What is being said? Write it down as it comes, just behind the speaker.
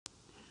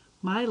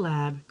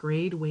MyLab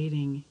grade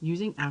weighting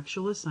using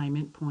actual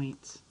assignment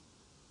points.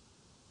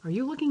 Are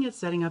you looking at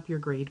setting up your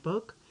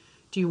gradebook?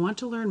 Do you want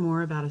to learn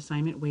more about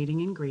assignment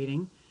weighting and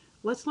grading?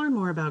 Let's learn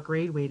more about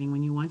grade weighting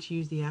when you want to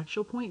use the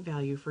actual point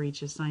value for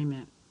each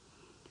assignment.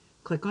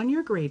 Click on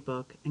your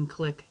gradebook and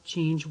click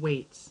Change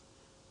Weights.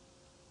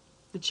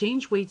 The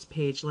Change Weights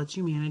page lets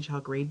you manage how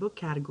gradebook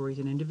categories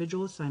and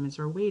individual assignments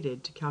are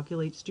weighted to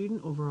calculate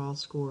student overall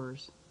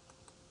scores.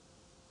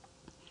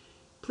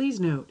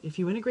 Please note, if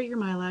you integrate your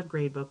MyLab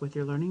gradebook with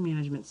your Learning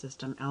Management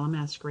System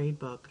LMS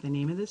gradebook, the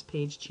name of this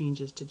page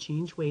changes to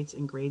Change Weights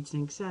and Grade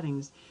Sync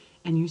Settings,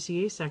 and you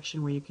see a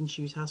section where you can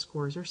choose how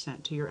scores are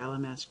sent to your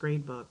LMS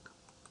gradebook.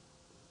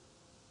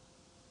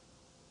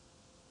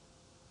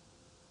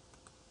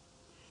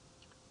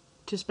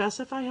 To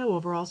specify how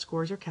overall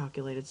scores are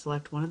calculated,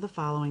 select one of the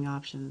following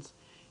options: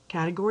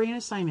 Category and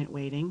Assignment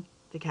Weighting.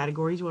 The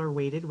categories are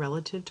weighted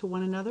relative to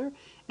one another,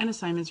 and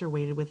assignments are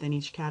weighted within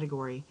each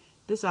category.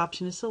 This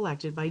option is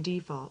selected by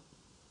default.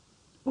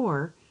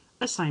 Or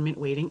Assignment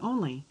Weighting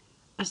Only.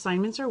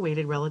 Assignments are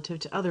weighted relative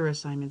to other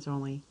assignments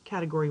only.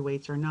 Category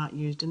weights are not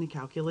used in the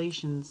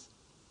calculations.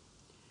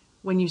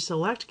 When you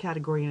select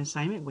Category and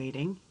Assignment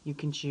Weighting, you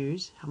can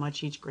choose how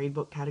much each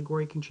gradebook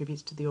category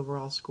contributes to the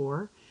overall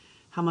score,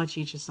 how much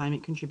each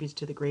assignment contributes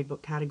to the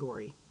gradebook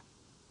category.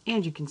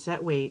 And you can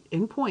set weight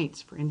in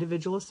points for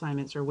individual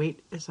assignments or weight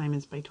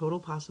assignments by total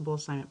possible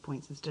assignment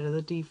points instead of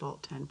the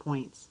default 10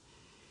 points.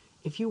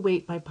 If you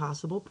weight by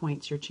possible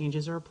points, your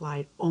changes are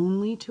applied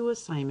only to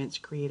assignments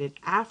created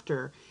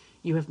after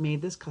you have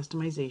made this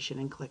customization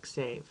and click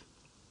Save.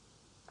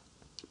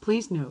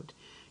 Please note,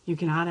 you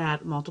cannot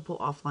add multiple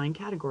offline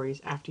categories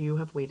after you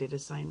have weighted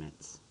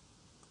assignments.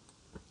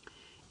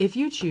 If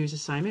you choose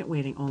assignment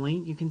weighting only,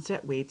 you can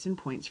set weights and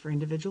points for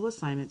individual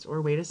assignments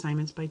or weight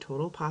assignments by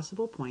total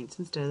possible points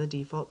instead of the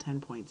default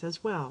 10 points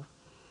as well.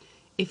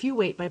 If you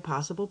weight by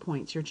possible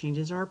points, your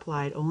changes are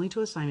applied only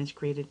to assignments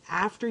created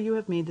after you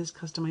have made this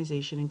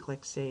customization and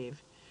click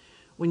Save.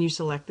 When you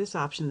select this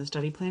option, the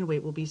study plan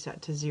weight will be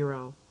set to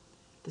 0.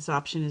 This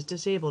option is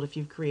disabled if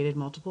you've created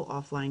multiple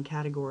offline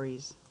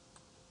categories.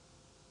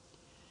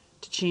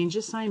 To change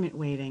assignment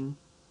weighting,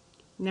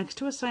 next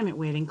to assignment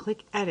weighting,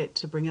 click Edit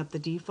to bring up the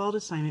default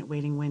assignment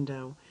weighting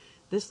window.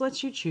 This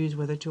lets you choose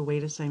whether to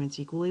weight assignments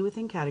equally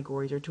within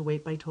categories or to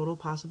weight by total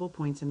possible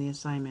points in the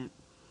assignment.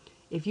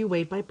 If you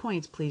weight by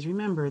points, please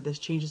remember this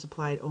change is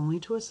applied only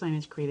to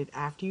assignments created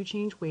after you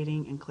change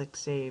weighting and click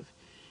Save.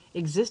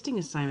 Existing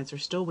assignments are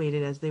still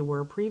weighted as they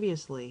were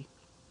previously.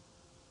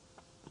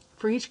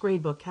 For each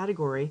gradebook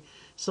category,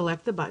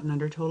 select the button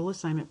under Total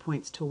Assignment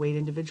Points to weight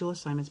individual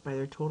assignments by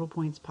their total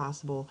points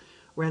possible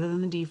rather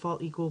than the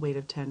default equal weight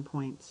of 10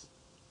 points.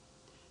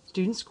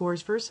 Student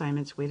scores for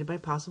assignments weighted by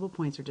possible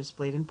points are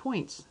displayed in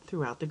points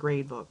throughout the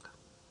gradebook.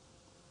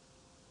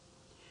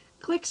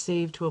 Click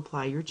Save to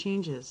apply your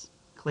changes.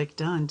 Click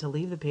Done to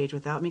leave the page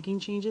without making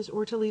changes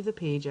or to leave the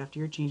page after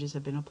your changes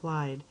have been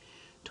applied.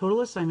 Total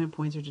assignment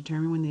points are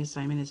determined when the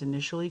assignment is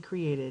initially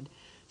created.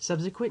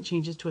 Subsequent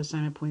changes to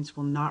assignment points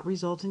will not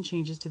result in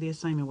changes to the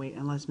assignment weight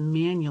unless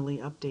manually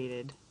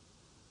updated.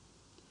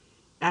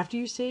 After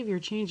you save your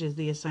changes,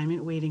 the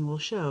assignment weighting will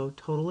show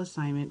total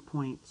assignment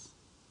points.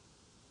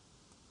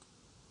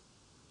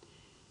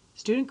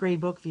 Student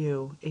Gradebook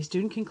View. A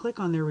student can click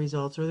on their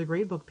results or the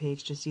gradebook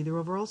page to see their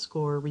overall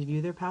score, review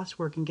their past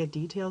work, and get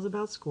details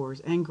about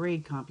scores and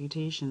grade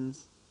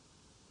computations.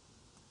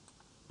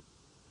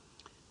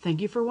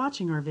 Thank you for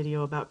watching our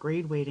video about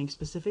grade weighting,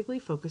 specifically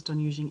focused on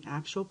using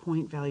actual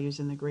point values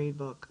in the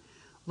gradebook.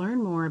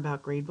 Learn more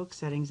about gradebook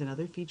settings and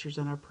other features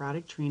on our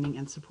product training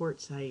and support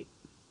site.